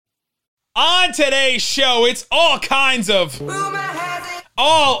On today's show, it's all kinds of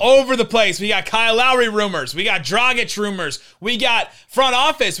all over the place. We got Kyle Lowry rumors. We got Dragic rumors. We got front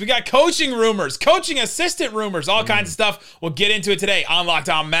office. We got coaching rumors, coaching assistant rumors, all kinds of stuff. We'll get into it today on Locked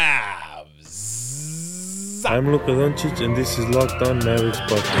On Mavs. I'm Luka Doncic, and this is Locked On Mavericks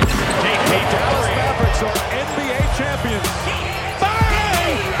podcast. Hey, Dallas Mavericks are NBA champions.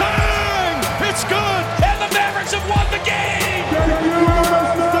 Bang! Bang! It's good! And the Mavericks have won the game!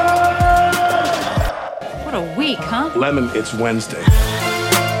 What a week, huh? Lemon, it's Wednesday.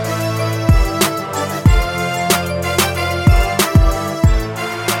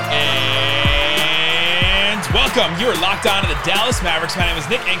 And welcome. You are locked on to the Dallas Mavericks. My name is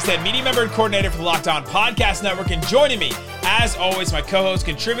Nick Angstead, media member and coordinator for the Locked On Podcast Network. And joining me, as always, my co-host,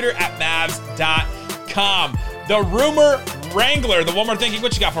 contributor at Mavs.com, the rumor wrangler, the one more thinking.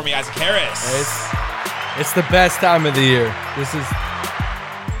 What you got for me, Isaac Harris? It's the best time of the year. This is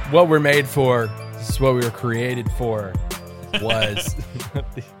what we're made for. This is what we were created for. Was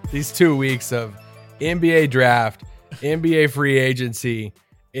these 2 weeks of NBA draft, NBA free agency.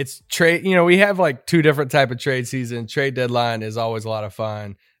 It's trade. You know, we have like two different type of trade season. Trade deadline is always a lot of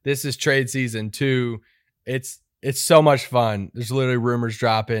fun. This is trade season 2. It's so much fun. There's literally rumors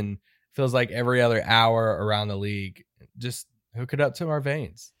dropping. Feels like every other hour around the league. Just hook it up to our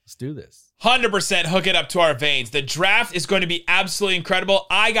veins. Let's do this. 100% hook it up to our veins. The draft is going to be absolutely incredible.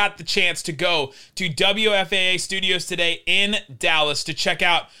 I got the chance to go to WFAA Studios today in Dallas to check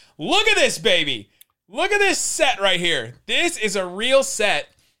out. Look at this, baby. Look at this set right here. This is a real set.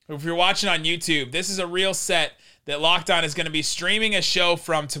 If you're watching on YouTube, this is a real set that Locked On is going to be streaming a show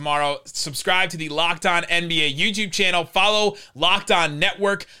from tomorrow. Subscribe to the Locked On NBA YouTube channel. Follow Locked On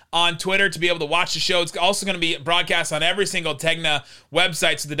Network on Twitter to be able to watch the show. It's also going to be broadcast on every single Tegna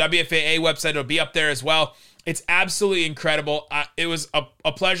website. So the WFAA website will be up there as well. It's absolutely incredible. It was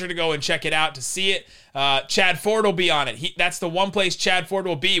a pleasure to go and check it out, to see it. Chad Ford will be on it. That's the one place Chad Ford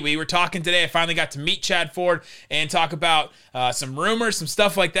will be. We were talking today. I finally got to meet Chad Ford and talk about some rumors, some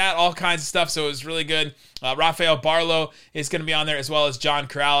stuff like that, all kinds of stuff. So it was really good. Rafael Barlow is going to be on there, as well as John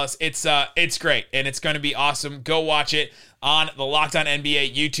Corrales. It's great, and it's going to be awesome. Go watch it on the Locked On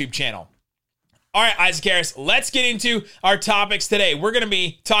NBA YouTube channel. All right, Isaac Harris, let's get into our topics today. We're going to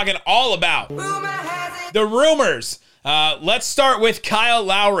be talking all about the rumors. Let's start with Kyle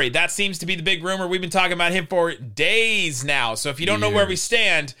Lowry. That seems to be the big rumor. We've been talking about him for days now. So if you don't know where we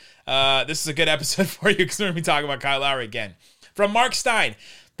stand, this is a good episode for you, because we're going to be talking about Kyle Lowry again. From Mark Stein,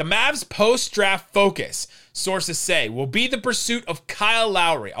 the Mavs post-draft focus, sources say, will be the pursuit of Kyle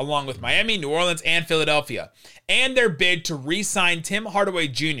Lowry, along with Miami, New Orleans, and Philadelphia, and their bid to re-sign Tim Hardaway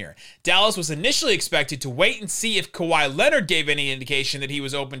Jr. Dallas was initially expected to wait and see if Kawhi Leonard gave any indication that he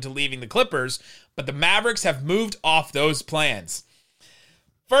was open to leaving the Clippers, but the Mavericks have moved off those plans.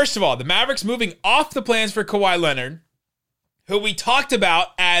 First of all, the Mavericks moving off the plans for Kawhi Leonard, who we talked about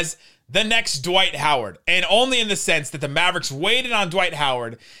as the next Dwight Howard, and only in the sense that the Mavericks waited on Dwight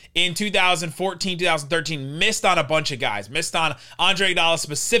Howard in 2014, 2013, missed on a bunch of guys, missed on Andre Iguodala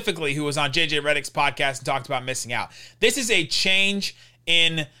specifically, who was on JJ Redick's podcast and talked about missing out. This is a change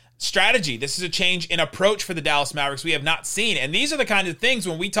in strategy. This is a change in approach for the Dallas Mavericks we have not seen. And these are the kind of things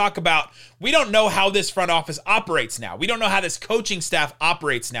when we talk about, we don't know how this front office operates now. We don't know how this coaching staff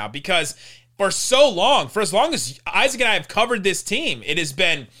operates now, because for so long, for as long as Isaac and I have covered this team, it has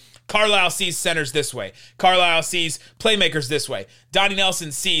been Carlisle sees centers this way. Carlisle sees playmakers this way. Donnie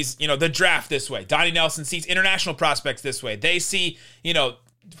Nelson sees, the draft this way. Donnie Nelson sees international prospects this way. They see,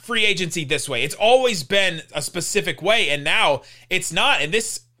 free agency this way. It's always been a specific way, and now it's not. And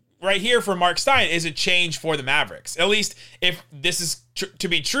this right here for Mark Stein is a change for the Mavericks. At least if this is to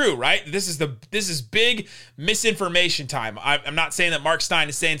be true, right? This is big misinformation time. I'm not saying that Mark Stein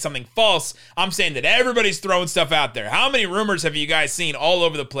is saying something false. I'm saying that everybody's throwing stuff out there. How many rumors have you guys seen all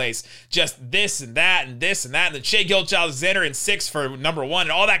over the place? Just this and that and this and that, and the Shai Gilgeous-Alexander in 6 for number 1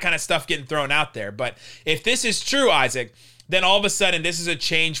 and all that kind of stuff getting thrown out there. But if this is true, Isaac, then all of a sudden this is a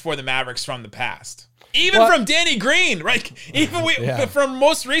change for the Mavericks from the past. Even from Danny Green, right? From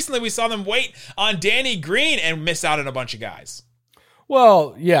most recently, we saw them wait on Danny Green and miss out on a bunch of guys.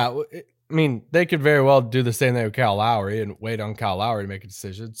 Well, yeah. I mean, they could very well do the same thing with Kyle Lowry and wait on Kyle Lowry to make a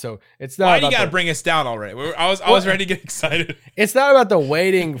decision. So it's not. Why you got to bring us down already? I was ready to get excited. It's not about the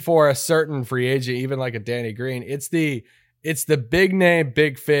waiting for a certain free agent, even like a Danny Green. It's the big name,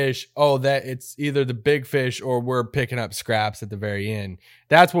 big fish. Oh, that it's either the big fish or we're picking up scraps at the very end.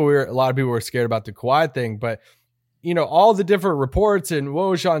 That's what a lot of people were scared about the Kawhi thing. But, all the different reports and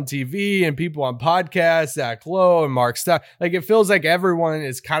Woj on TV and people on podcasts, Zach Lowe and Mark Stein, like it feels like everyone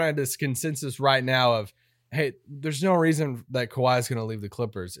is kind of this consensus right now of hey, there's no reason that Kawhi is going to leave the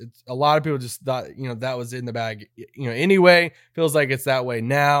Clippers. It's a lot of people just thought, that was in the bag, anyway. Feels like it's that way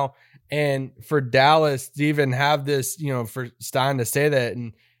now. And for Dallas to even have this, for Stein to say that,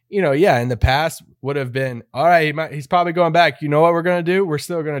 and in the past would have been, all right, he's probably going back. You know what we're going to do? We're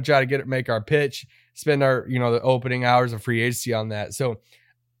still going to try to make our pitch, spend our, the opening hours of free agency on that. So,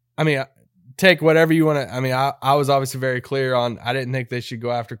 I mean, take whatever you want to. I mean, I was obviously very clear on, I didn't think they should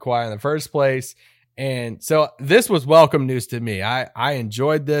go after Kawhi in the first place. And so this was welcome news to me. I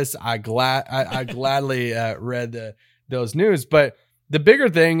enjoyed this. I gladly read those news, but the bigger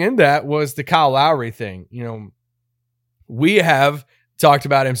thing in that was the Kyle Lowry thing. We have talked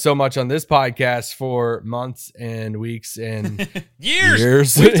about him so much on this podcast for months and weeks and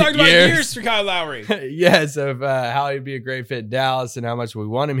years. We've talked about years for Kyle Lowry. Yes, of how he'd be a great fit in Dallas and how much we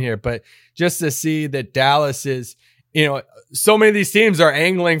want him here. But just to see that Dallas is, so many of these teams are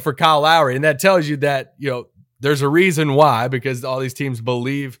angling for Kyle Lowry, and that tells you that, there's a reason why, because all these teams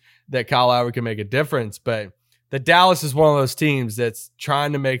believe that Kyle Lowry can make a difference. But the Dallas is one of those teams that's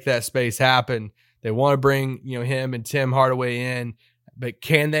trying to make that space happen. They want to bring, him and Tim Hardaway in, but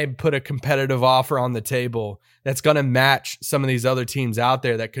can they put a competitive offer on the table that's going to match some of these other teams out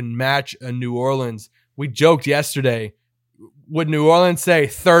there that can match a New Orleans? We joked yesterday, would New Orleans say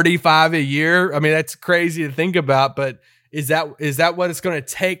 35 a year? I mean, that's crazy to think about, but is that what it's going to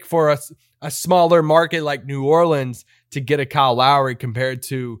take for a smaller market like New Orleans to get a Kyle Lowry compared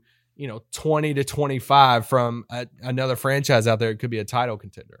to, 20 to 25 from another franchise out there? It could be a title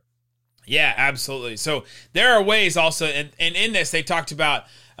contender. Yeah, absolutely. So there are ways also, and in this, they talked about,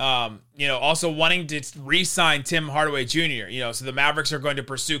 also wanting to re-sign Tim Hardaway Jr., so the Mavericks are going to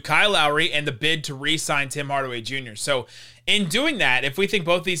pursue Kyle Lowry and the bid to re-sign Tim Hardaway Jr. So in doing that, if we think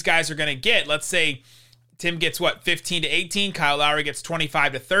both these guys are going to get, let's say Tim gets 15 to 18, Kyle Lowry gets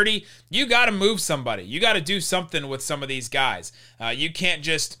 25 to 30, you got to move somebody. You got to do something with some of these guys. You can't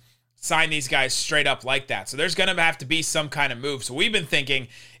just sign these guys straight up like that. So there's going to have to be some kind of move. So we've been thinking,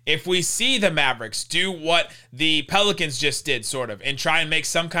 if we see the Mavericks do what the Pelicans just did, sort of, and try and make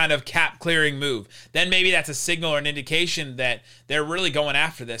some kind of cap-clearing move, then maybe that's a signal or an indication that they're really going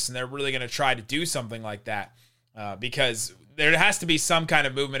after this and they're really going to try to do something like that, because there has to be some kind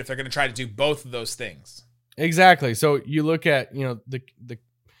of movement if they're going to try to do both of those things. Exactly. So you look at, the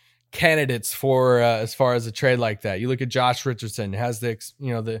candidates for as far as a trade like that. You look at Josh Richardson, has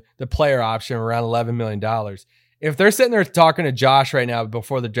the player option around $11 million. If they're sitting there talking to Josh right now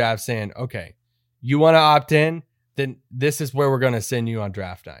before the draft saying, okay, you want to opt in, then this is where we're going to send you on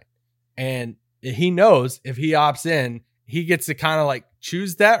draft night. And he knows if he opts in, he gets to kind of like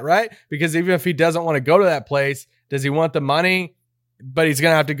choose that, right? Because even if he doesn't want to go to that place, does he want the money, but he's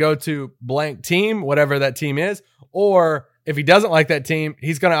going to have to go to blank team, whatever that team is? Or if he doesn't like that team,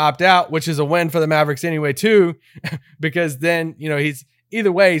 he's going to opt out, which is a win for the Mavericks anyway, too, because then,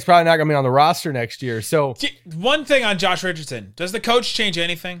 either way, he's probably not going to be on the roster next year. So one thing on Josh Richardson, does the coach change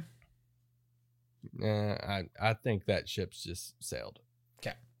anything? I think that ship's just sailed.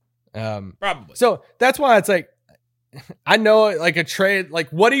 Okay. Probably. So that's why it's like, I know like a trade, like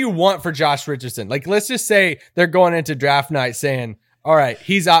what do you want for Josh Richardson? Like, let's just say they're going into draft night saying, all right,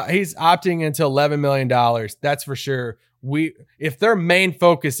 he's opting into $11 million. That's for sure. If their main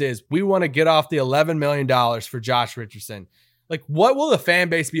focus is we want to get off the $11 million for Josh Richardson, like what will the fan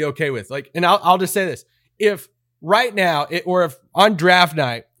base be okay with? Like, and I'll just say this: if right now or if on draft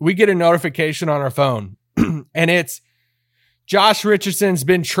night we get a notification on our phone and it's Josh Richardson's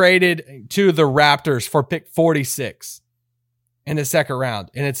been traded to the Raptors for pick 46 in the second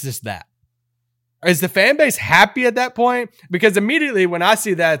round, and it's just that. Is the fan base happy at that point? Because immediately when I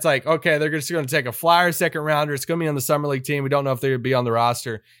see that, it's like, okay, they're just going to take a flyer second rounder. It's going to be on the summer league team. We don't know if they're going to be on the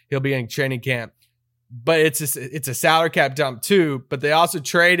roster. He'll be in training camp, but it's a salary cap dump too. But they also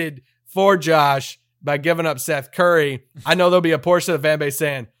traded for Josh by giving up Seth Curry. I know there'll be a portion of the fan base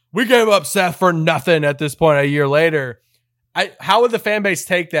saying we gave up Seth for nothing at this point a year later. How would the fan base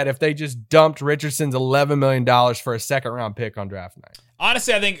take that if they just dumped Richardson's $11 million for a second round pick on draft night?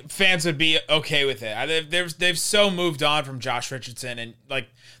 Honestly, I think fans would be okay with it. They've so moved on from Josh Richardson, and like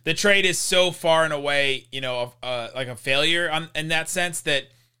the trade is so far and away, like a failure in that sense that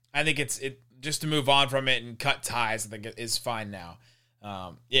I think it's just to move on from it and cut ties. I think it is fine now.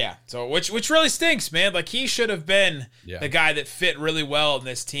 So which really stinks, man. Like he should have been the guy that fit really well in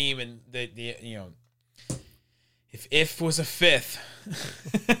this team, and if was a fifth,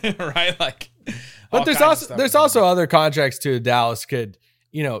 right? Like. But there's also other contracts too. Dallas could,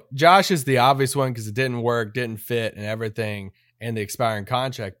 Josh is the obvious one because it didn't work, didn't fit, and everything, and the expiring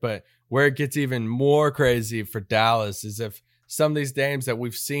contract. But where it gets even more crazy for Dallas is if some of these names that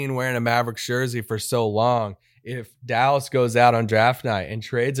we've seen wearing a Mavericks jersey for so long. If Dallas goes out on draft night and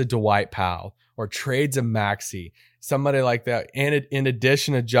trades a Dwight Powell or trades a Maxey, somebody like that, and in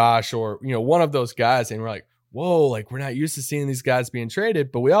addition to Josh or, one of those guys, and we're like, whoa, like we're not used to seeing these guys being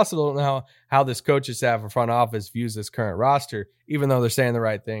traded, but we also don't know how this coaching staff or front office views this current roster, even though they're saying the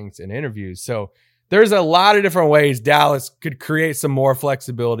right things in interviews. So there's a lot of different ways Dallas could create some more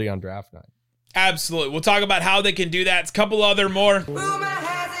flexibility on draft night. Absolutely. We'll talk about how they can do that. It's a couple other more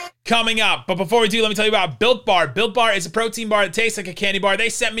coming up. But before we do, let me tell you about Built Bar. Built Bar is a protein bar that tastes like a candy bar. They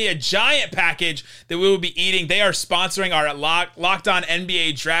sent me a giant package that we will be eating. They are sponsoring our Locked On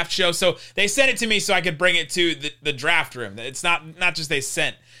NBA Draft Show. So they sent it to me so I could bring it to the draft room. It's not just they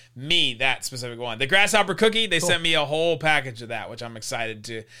sent me that specific one. The grasshopper cookie, they sent me a whole package of that, which I'm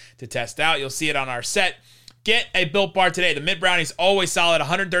excited to test out. You'll see it on our set. Get a Built Bar today. The Mint Brownie's always solid,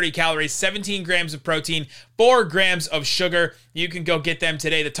 130 calories, 17 grams of protein, 4 grams of sugar. You can go get them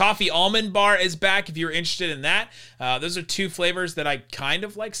today. The Toffee Almond Bar is back if you're interested in that. Those are 2 flavors that I kind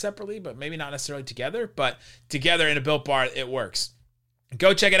of like separately, but maybe not necessarily together. But together in a Built Bar, it works.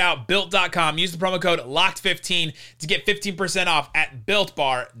 Go check it out, Built.com. Use the promo code LOCKED15 to get 15% off at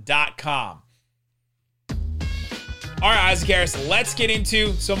BuiltBar.com. All right, Isaac Harris, let's get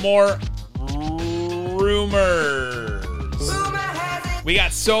into some more rumors. We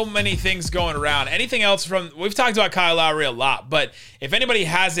got so many things going around. Anything else we've talked about Kyle Lowry a lot, but if anybody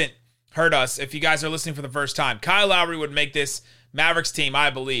hasn't heard us, if you guys are listening for the first time, Kyle Lowry would make this Mavericks team, I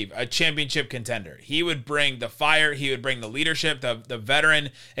believe, a championship contender. He would bring the fire. He would bring the leadership, the veteran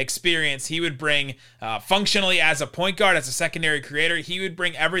experience. He would bring functionally as a point guard, as a secondary creator. He would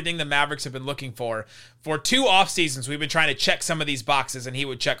bring everything the Mavericks have been looking for. For 2 off seasons, we've been trying to check some of these boxes, and he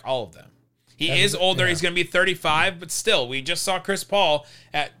would check all of them. He is older. Yeah. He's going to be 35, but still, we just saw Chris Paul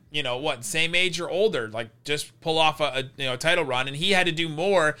at, same age or older, like just pull off a title run, and he had to do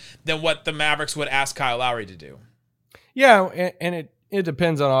more than what the Mavericks would ask Kyle Lowry to do. Yeah, and it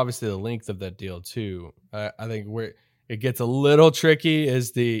depends on obviously the length of that deal too. I think where it gets a little tricky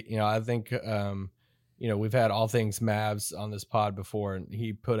is I think we've had All Things Mavs on this pod before, and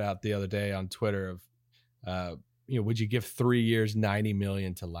he put out the other day on Twitter of would you give 3 years, $90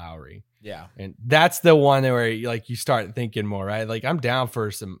 million to Lowry? Yeah. And that's the one where you start thinking more, right? Like I'm down for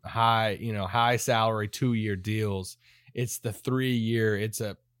some high salary 2-year deals. It's the 3-year, I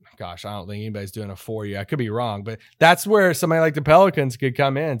don't think anybody's doing a 4-year. I could be wrong, but that's where somebody like the Pelicans could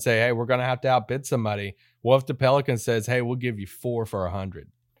come in and say, hey, we're going to have to outbid somebody. What if the Pelicans says, hey, we'll give you 4 for 100?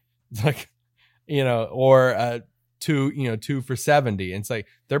 It's like, or 2 for 70. And it's like,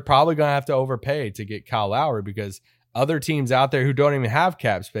 they're probably going to have to overpay to get Kyle Lowry because other teams out there who don't even have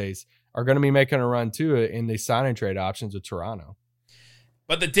cap space are going to be making a run to it in the sign and trade options with Toronto.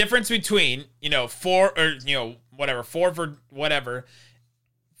 But the difference between, 4 for whatever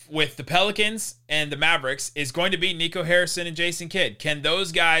with the Pelicans and the Mavericks is going to be Nico Harrison and Jason Kidd. Can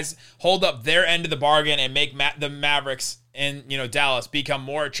those guys hold up their end of the bargain and make the Mavericks and, Dallas become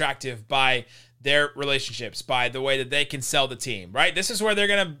more attractive by their relationships, by the way that they can sell the team, right? This is where they're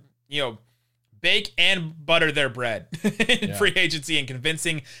going to, bake and butter their bread in free agency and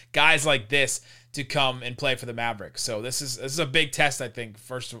convincing guys like this to come and play for the Mavericks. So this is a big test, I think,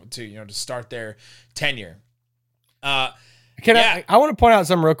 first to start their tenure. I want to point out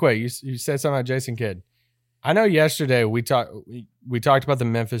something real quick. You said something about Jason Kidd. I know yesterday we talked about the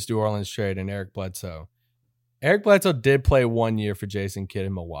Memphis New Orleans trade and Eric Bledsoe. Eric Bledsoe did play 1 year for Jason Kidd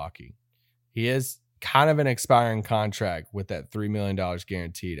in Milwaukee. He is kind of an expiring contract with that $3 million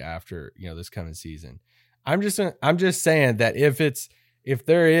guaranteed after this coming season. I'm just saying that if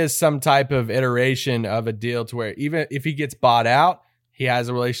there is some type of iteration of a deal to where even if he gets bought out, he has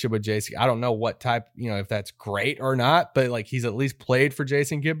a relationship with Jason. I don't know what type, if that's great or not, but like he's at least played for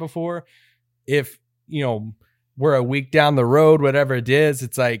Jason Kidd before. If, we're a week down the road, whatever it is,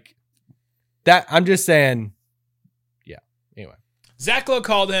 it's like that. I'm just saying, yeah. Anyway. Zach Lowe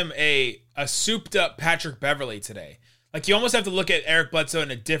called him a souped up Patrick Beverley today. Like you almost have to look at Eric Bledsoe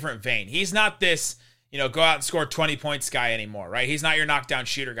in a different vein. He's not this, go out and score 20 points guy anymore, right? He's not your knockdown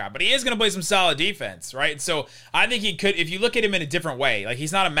shooter guy, but he is going to play some solid defense, right? So I think he could, if you look at him in a different way, like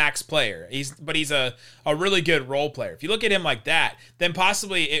he's not a max player, but he's a really good role player. If you look at him like that, then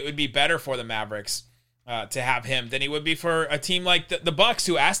possibly it would be better for the Mavericks to have him than he would be for a team like the Bucks,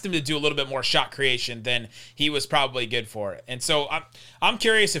 who asked him to do a little bit more shot creation than he was probably good for it. And so I'm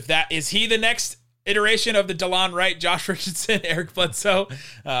curious if is he the next iteration of the DeLon Wright, Josh Richardson, Eric Bledsoe,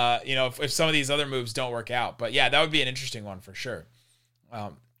 if some of these other moves don't work out. But yeah, that would be an interesting one for sure.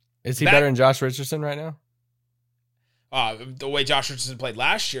 Is he better than Josh Richardson right now? The way Josh Richardson played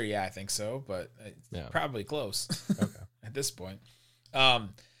last year, yeah, I think so, but it's probably close. Okay. at this point.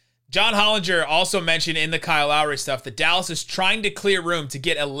 John Hollinger also mentioned in the Kyle Lowry stuff that Dallas is trying to clear room to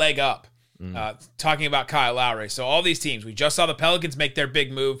get a leg up. Talking about Kyle Lowry. So all these teams, we just saw the Pelicans make their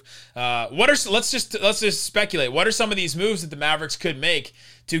big move. Let's just speculate. What are some of these moves that the Mavericks could make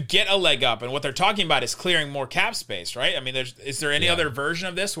to get a leg up? And what they're talking about is clearing more cap space, right? I mean, is there any other version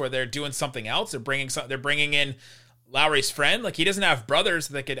of this where they're doing something else? They're bringing in Lowry's friend. Like, he doesn't have brothers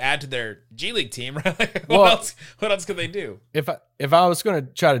that could add to their G League team, right? What else could they do? If I was going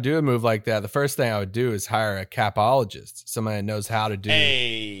to try to do a move like that, the first thing I would do is hire a capologist, somebody that knows how to do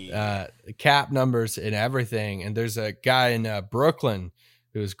cap numbers and everything. And there's a guy in Brooklyn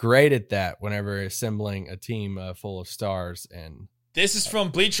who's great at that whenever assembling a team full of stars. And this is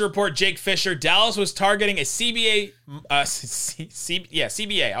from Bleacher Report, Jake Fisher. Dallas was targeting a CBA,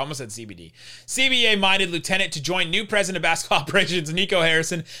 CBA, I almost said CBD. CBA-minded lieutenant to join new president of basketball operations, Nico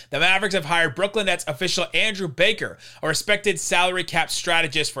Harrison. The Mavericks have hired Brooklyn Nets official Andrew Baker, a respected salary cap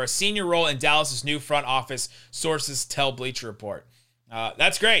strategist, for a senior role in Dallas's new front office, sources tell Bleacher Report.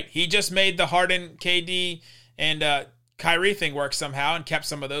 That's great. He just made the Harden, KD, and Kyrie thing work somehow and kept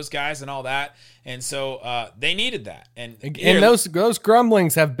some of those guys and all that. And so they needed that. And those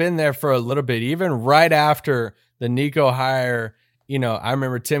grumblings have been there for a little bit, even right after the Nico hire. You know, I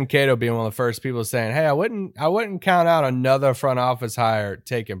remember Tim Cato being one of the first people saying, hey, I wouldn't count out another front office hire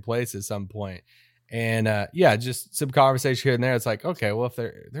taking place at some point. And just some conversation here and there. It's like, okay, well, if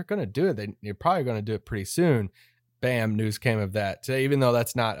they're going to do it, they're probably going to do it pretty soon. Bam, news came of that today, even though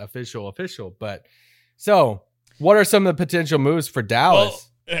that's not official. But so what are some of the potential moves for Dallas?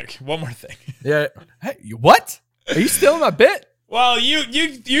 Well, one more thing. Yeah. Hey, what? Are you still in my bit? Well,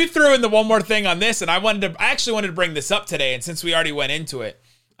 you threw in the one more thing on this, and I actually wanted to bring this up today, and since we already went into it.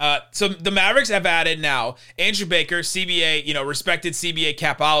 So the Mavericks have added now Andrew Baker, CBA, respected CBA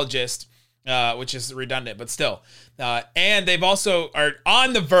capologist, which is redundant, but still. And they've also are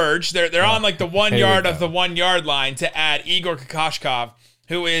on the verge. They're on like the 1 yard of the 1 yard line to add Igor Kokoshkov,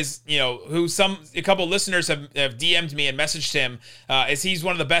 who is, a couple listeners have DM'd me and messaged him, as he's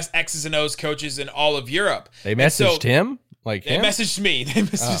one of the best X's and O's coaches in all of Europe. They messaged him? They messaged me. They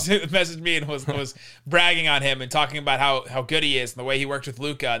messaged me and was bragging on him and talking about how good he is and the way he worked with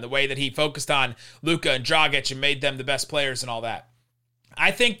Luka and the way that he focused on Luka and Dragic and made them the best players and all that.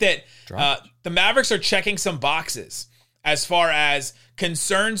 I think that the Mavericks are checking some boxes as far as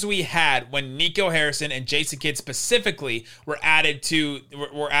concerns we had when Nico Harrison and Jason Kidd specifically were added to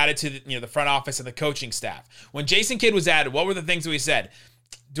the front office and the coaching staff. When Jason Kidd was added, what were the things that we said?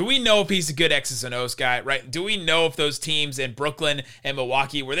 Do we know if he's a good X's and O's guy, right? Do we know if those teams in Brooklyn and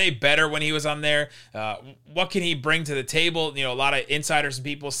Milwaukee, were they better when he was on there? What can he bring to the table? A lot of insiders and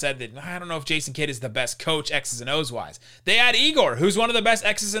people said that, I don't know if Jason Kidd is the best coach X's and O's wise. They add Igor, who's one of the best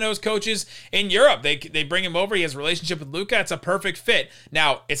X's and O's coaches in Europe. They bring him over. He has a relationship with Luka. It's a perfect fit.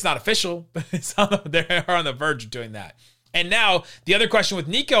 Now, it's not official, but they are on the verge of doing that. And now the other question with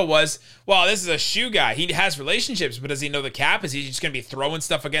Nico was, well, this is a shoe guy. He has relationships, but does he know the cap? Is he just going to be throwing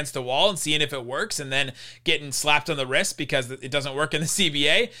stuff against the wall and seeing if it works and then getting slapped on the wrist because it doesn't work in the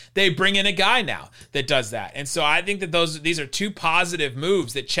CBA? They bring in a guy now that does that. And so I think that these are two positive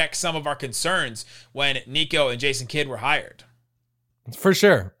moves that check some of our concerns when Nico and Jason Kidd were hired. For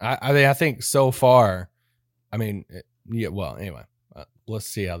sure. I think so far, anyway. Let's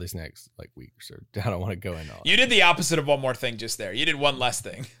see how these next weeks are. I don't want to go into all. You did the opposite of one more thing just there. You did one less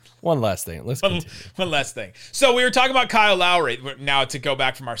thing. One less thing. Let's continue. One less thing. So we were talking about Kyle Lowry. Now to go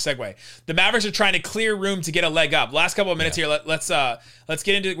back from our segue, the Mavericks are trying to clear room to get a leg up. Last couple of minutes here. Let's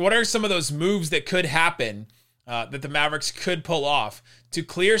get into what are some of those moves that could happen that the Mavericks could pull off to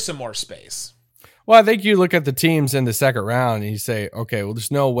clear some more space. Well, I think you look at the teams in the second round and you say, okay, well,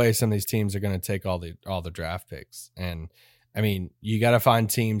 there's no way some of these teams are going to take all the draft picks. And you got to find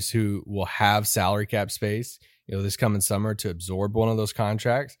teams who will have salary cap space, this coming summer to absorb one of those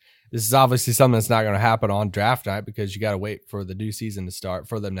contracts. This is obviously something that's not going to happen on draft night because you got to wait for the new season to start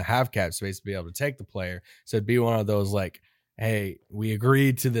for them to have cap space to be able to take the player. So it'd be one of those hey, we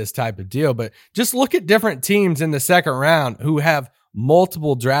agreed to this type of deal. But just look at different teams in the second round who have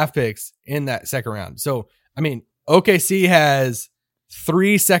multiple draft picks in that second round. So, OKC has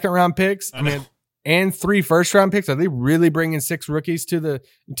 3 second round picks. And 3 first round picks. Are they really bringing 6 rookies to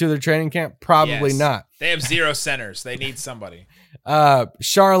their training camp? Probably not. They have 0 centers. They need somebody.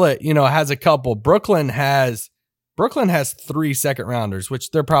 Charlotte, has a couple. Brooklyn has 3 second rounders, which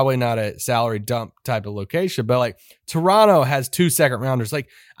they're probably not a salary dump type of location, but Toronto has 2 second rounders.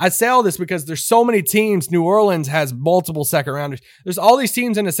 I say all this because there's so many teams. New Orleans has multiple second rounders. There's all these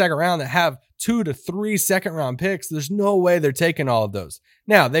teams in the second round that have 2 to 3 second round picks. There's no way they're taking all of those.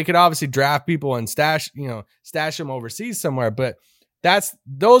 Now they could obviously draft people and stash them overseas somewhere, but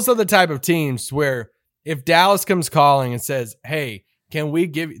those are the type of teams where if Dallas comes calling and says, hey, can we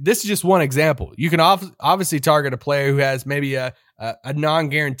give, this is just one example. You can obviously target a player who has maybe a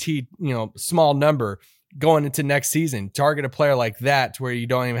non-guaranteed, small number going into next season. Target a player like that to where you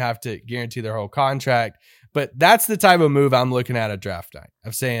don't even have to guarantee their whole contract. But that's the type of move I'm looking at draft night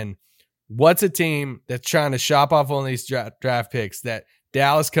of saying, what's a team that's trying to shop off one of these draft picks that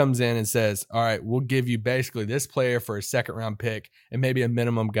Dallas comes in and says, all right, we'll give you basically this player for a second round pick and maybe a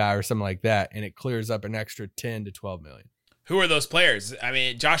minimum guy or something like that. And it clears up an extra 10 to 12 million. Who are those players? I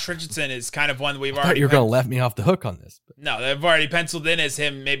mean, Josh Richardson is kind of one we've already. You're going to let me off the hook on this. No, they've already penciled in as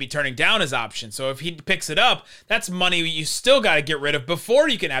him maybe turning down his option. So if he picks it up, that's money you still got to get rid of before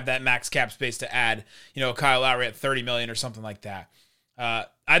you can have that max cap space to add, Kyle Lowry at $30 million or something like that.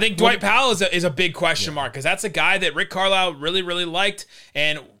 I think Dwight Powell is a big question mark because that's a guy that Rick Carlisle really, really liked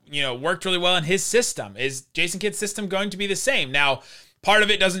and worked really well in his system. Is Jason Kidd's system going to be the same? Now, part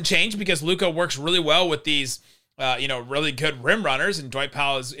of it doesn't change because Luka works really well with these really good rim runners, and Dwight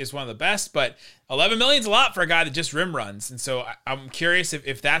Powell is one of the best, but $11 million is a lot for a guy that just rim runs. And so I'm curious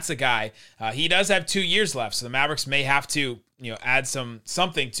if that's a guy. He does have 2 years left, so the Mavericks may have to, add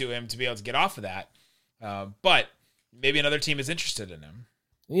something to him to be able to get off of that. But maybe another team is interested in him.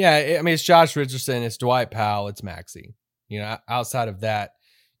 Yeah, I mean, it's Josh Richardson, it's Dwight Powell, it's Maxey. Outside of that,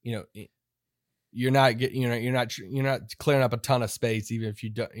 you're not clearing up a ton of space, even if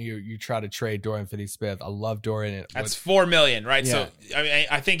you try to trade Dorian Finney-Smith. I love Dorian. That's $4 million, right? Yeah. So I mean,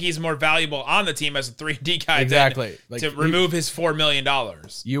 I think he's more valuable on the team as a 3D guy exactly to remove his $4 million.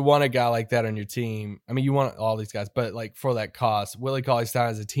 You want a guy like that on your team. I mean, you want all these guys, but like for that cost, Willie Cauley-Stein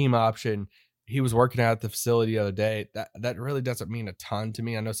is a team option. He was working out at the facility the other day. That really doesn't mean a ton to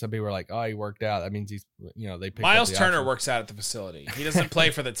me. I know some people are like, "Oh, he worked out." That means he's, they picked Miles up the Turner option. works out at the facility. He doesn't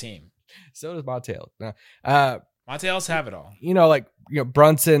play for the team. So does Montel. Montel's have it all.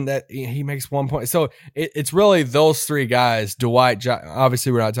 Brunson, that he makes 1 point. So it's really those three guys. Dwight,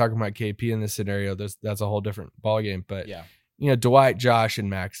 obviously we're not talking about KP in this scenario. That's a whole different ballgame. But yeah, Dwight, Josh, and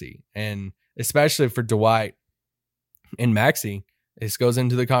Maxey, and especially for Dwight and Maxey. This goes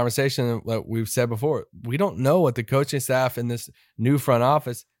into the conversation that we've said before. We don't know what the coaching staff in this new front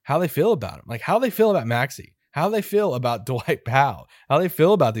office, how they feel about him. Like how they feel about Maxey, how they feel about Dwight Powell, how they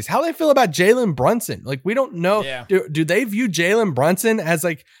feel about these, how they feel about Jalen Brunson. Like we don't know. Yeah. Do they view Jalen Brunson as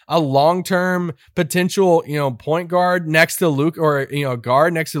like a long-term potential, point guard next to Luka or,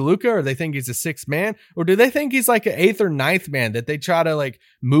 guard next to Luka, or they think he's a sixth man, or do they think he's like an eighth or ninth man that they try to like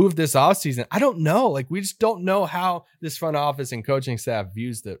move this offseason? I don't know. Like we just don't know how this front office and coaching staff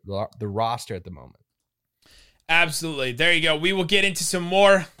views the roster at the moment. Absolutely. There you go. We will get into some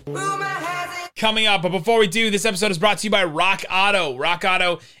more coming up. But before we do, this episode is brought to you by Rock Auto. Rock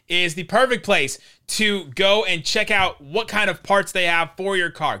Auto is the perfect place to go and check out what kind of parts they have for your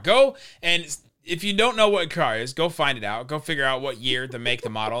car. Go and if you don't know what a car is, go find it out. Go figure out what year, the make,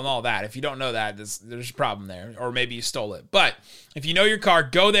 the model, and all that. If you don't know that, there's a problem there. Or maybe you stole it. But if you know your car,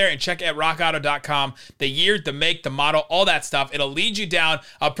 go there and check out rockauto.com. The year, the make, the model, all that stuff. It'll lead you down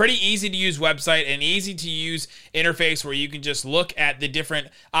a pretty easy-to-use website and easy-to-use interface where you can just look at the different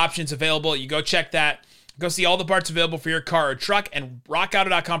options available. You go check that. Go see all the parts available for your car or truck, and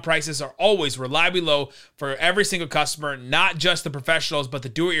rockauto.com prices are always reliably low for every single customer, not just the professionals, but the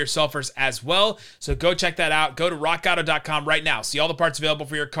do-it-yourselfers as well. So go check that out. Go to rockauto.com right now. See all the parts available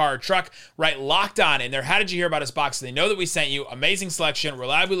for your car or truck. Write Locked On in there. How did you hear about us box? So they know that we sent you. Amazing selection,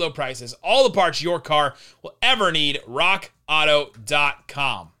 reliably low prices, all the parts your car will ever need.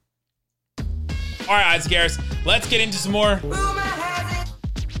 rockauto.com. All right, Isaac Harris, let's get into some more.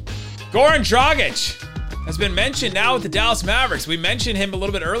 Goran Dragic has been mentioned now with the Dallas Mavericks. We mentioned him a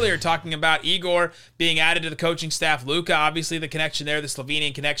little bit earlier talking about Igor being added to the coaching staff. Luka, obviously the connection there, the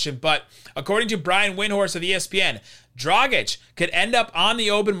Slovenian connection. But according to Brian Windhorst of ESPN, Dragic could end up on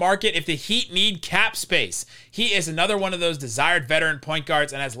the open market if the Heat need cap space. He is another one of those desired veteran point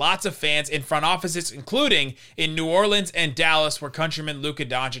guards and has lots of fans in front offices, including in New Orleans and Dallas, where countryman Luka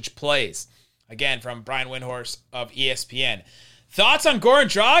Doncic plays. Again, from Brian Windhorst of ESPN. Thoughts on Goran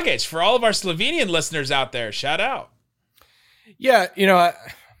Dragic for all of our Slovenian listeners out there? Shout out. Yeah,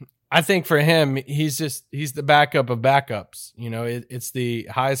 I think for him, he's the backup of backups. It's the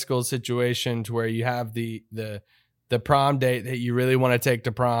high school situation to where you have the prom date that you really want to take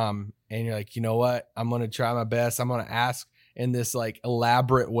to prom, and you're like, you know what? I'm going to try my best. I'm going to ask in this like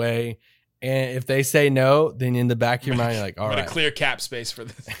elaborate way, And if they say no, then in the back of your mind, you're like, all I'm right. gonna clear cap space for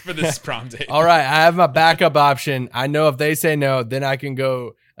this prom date. All right, I have my backup option. I know if they say no, then I can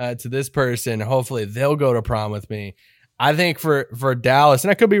go to this person. Hopefully they'll go to prom with me. I think for Dallas,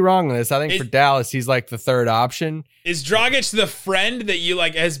 and I could be wrong on this, I think for Dallas, he's like the third option. Is Dragic the friend that you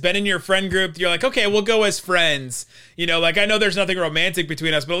like has been in your friend group? You're like, okay, we'll go as friends. You know, like I know there's nothing romantic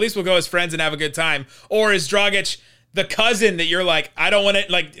between us, but at least we'll go as friends and have a good time. Or is Dragic the cousin that you're like, I don't want to,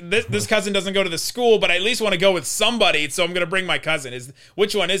 like, this cousin doesn't go to the school, but I at least want to go with somebody, so I'm going to bring my cousin.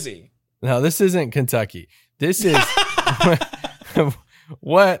 Which one is he? No, this isn't Kentucky. This is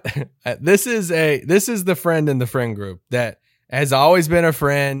what this is the friend in the friend group that has always been a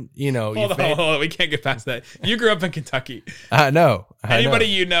friend. You know, hold on, we can't get past that. You grew up in Kentucky. I know. Anybody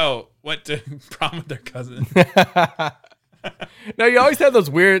you know went to prom with their cousin. No, you always have those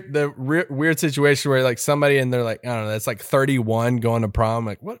weird situations where like somebody and they're like, I don't know, that's like 31 going to prom.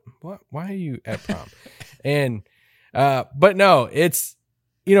 Like, what, why are you at prom? And, but no, it's,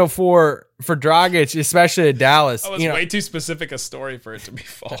 you know, for Dragic, especially at Dallas, that was way too specific a story for it to be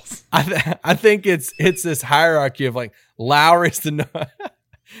false. I think it's this hierarchy of like Lowry's the,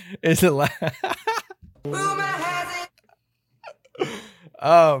 is it,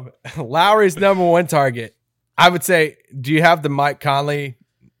 Lowry's number one target. I would say, do you have the Mike Conley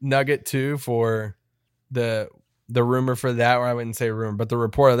nugget too for the rumor for that? Or I wouldn't say rumor, but the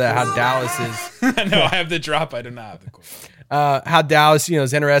report of that, how Dallas is. No, I have the drop. I do not have the quote. How Dallas, you know,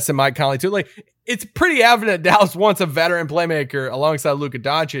 is interested in Mike Conley too. Like, it's pretty evident Dallas wants a veteran playmaker alongside Luka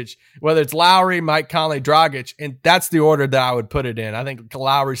Doncic, whether it's Lowry, Mike Conley, Dragic, and that's the order that I would put it in. I think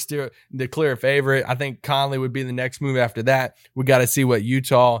Lowry's still the clear favorite. I think Conley would be the next move after that. We got to see what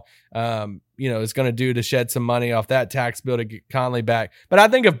Utah, you know, is going to do to shed some money off that tax bill to get Conley back. But I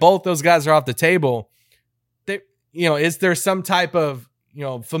think if both those guys are off the table, they, you know, is there some type of, you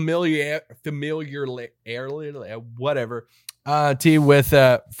know, familiar whatever with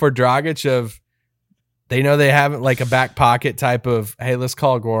for Dragic of, they know they haven't like a back pocket type of, hey, let's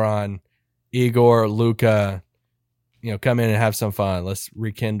call Goran, Igor, Luka, you know, come in and have some fun. Let's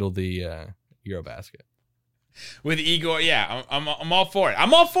rekindle the Eurobasket. With Igor, yeah, I'm all for it.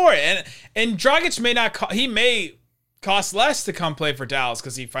 I'm all for it. And Dragic may cost less to come play for Dallas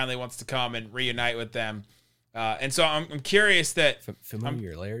because he finally wants to come and reunite with them. And so I'm curious that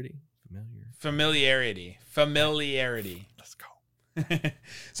familiarity. Let's go.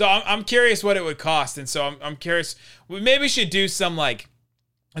 So I'm curious what it would cost, and so I'm curious. Maybe we should do some like,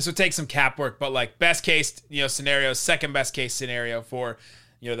 this would take some cap work, but like best case, you know, scenario, second best case scenario for,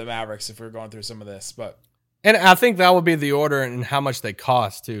 you know, the Mavericks if we're going through some of this. But and I think that would be the order and how much they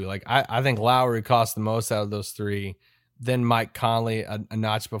cost too. Like I think Lowry cost the most out of those three, then Mike Conley a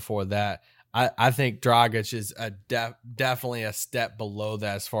notch before that. I think Dragic is definitely a step below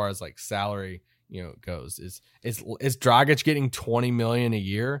that as far as like salary, you know, goes. Is Dragic getting $20 million a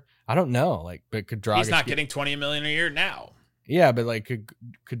year? I don't know. Like, but could Dragic? He's not getting $20 million a year now. Yeah, but like,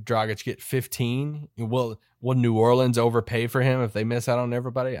 could Dragic get 15? Will New Orleans overpay for him if they miss out on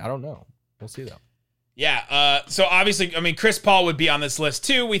everybody? I don't know. We'll see though. Yeah. So obviously, I mean, Chris Paul would be on this list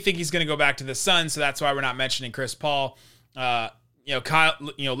too. We think he's going to go back to the Suns, so that's why we're not mentioning Chris Paul. You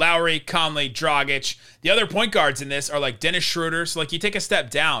know, Lowry, Conley, Dragic. The other point guards in this are like Dennis Schroeder. So like you take a step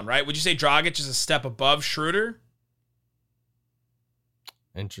down, right? Would you say Dragic is a step above Schroeder?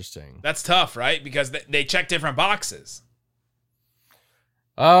 Interesting. That's tough, right? Because they check different boxes.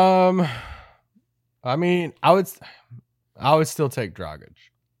 I mean, I would still take Dragic.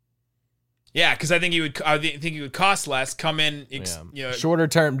 Yeah, because I think he would cost less. Come in, you know, shorter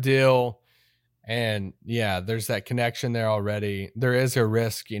term deal. And yeah, there's that connection there already. There is a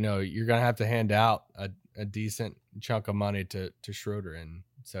risk, you know, you're going to have to hand out a decent chunk of money to Schroeder. And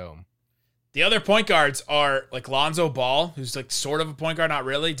so the other point guards are like Lonzo Ball, who's like sort of a point guard, not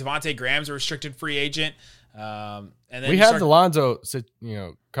really. Devontae Graham's a restricted free agent. And then we have the Lonzo, you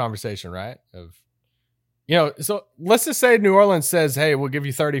know, conversation, right? Of, you know, so let's just say New Orleans says, hey, we'll give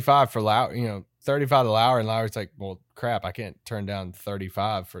you 35 for Lowry, you know, 35 to Lowry. And Lowry's like, well, crap, I can't turn down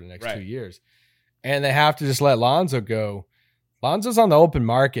 35 for the next 2 years. And they have to just let Lonzo go. Lonzo's on the open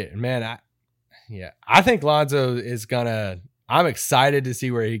market. And man, I think Lonzo is I'm excited to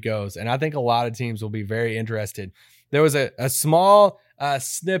see where he goes. And I think a lot of teams will be very interested. There was a small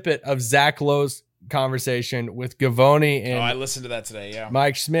snippet of Zach Lowe's conversation with Gavoni and I listened to that today. Yeah,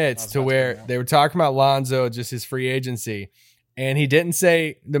 Mike Schmitz, to where they were talking about Lonzo, just his free agency. And he didn't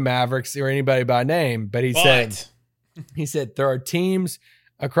say the Mavericks or anybody by name, but he said there are teams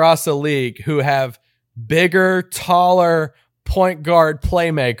across the league who have bigger, taller point guard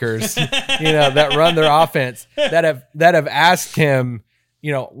playmakers, you know, that run their offense that have asked him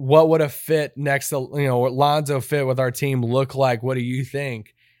what would a fit next to, what Lonzo fit with our team look like? What do you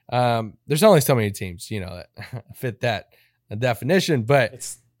think? There's only so many teams, that fit that definition, but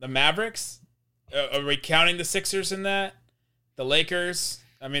it's the Mavericks. Are we counting the Sixers in that? The Lakers?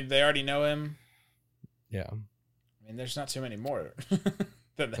 I mean, they already know him. Yeah. I mean, there's not too many more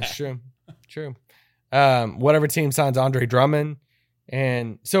than that. That's true. Whatever team signs Andre Drummond.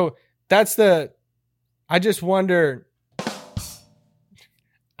 And so I just wonder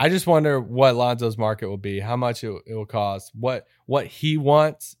what Lonzo's market will be, how much it will cost, what he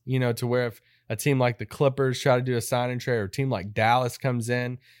wants, to where if a team like the Clippers try to do a sign and trade, or a team like Dallas comes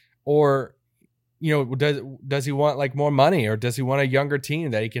in, or, does he want like more money, or does he want a younger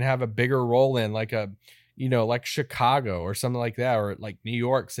team that he can have a bigger role in, like like Chicago or something like that, or like New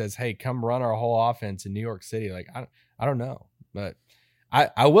York says, hey, come run our whole offense in New York City. Like, I don't know, but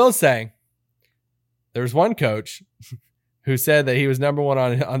I will say there's one coach who said that he was number one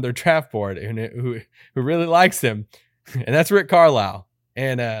on their draft board, and who really likes him, and that's Rick Carlisle.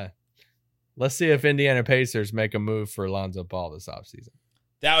 And let's see if Indiana Pacers make a move for Lonzo Ball this offseason.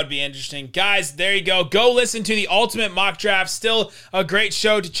 That would be interesting. Guys, there you go. Go listen to the Ultimate Mock Draft. Still a great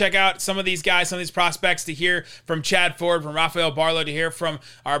show to check out some of these guys, some of these prospects, to hear from Chad Ford, from Rafael Barlow, to hear from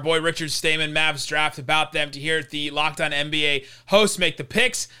our boy Richard Stamen, Mavs Draft, about them, to hear the Locked On NBA hosts make the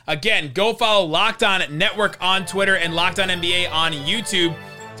picks. Again, go follow Locked On Network on Twitter and Locked On NBA on YouTube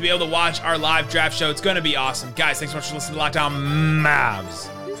to be able to watch our live draft show. It's going to be awesome. Guys, thanks so much for listening to Locked On Mavs.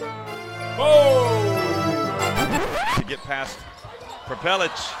 To get past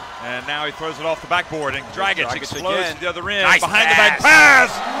Prepelic, and now he throws it off the backboard, and Dragic explodes to the other end. Nice behind pass. The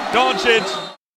back pass. Doncic.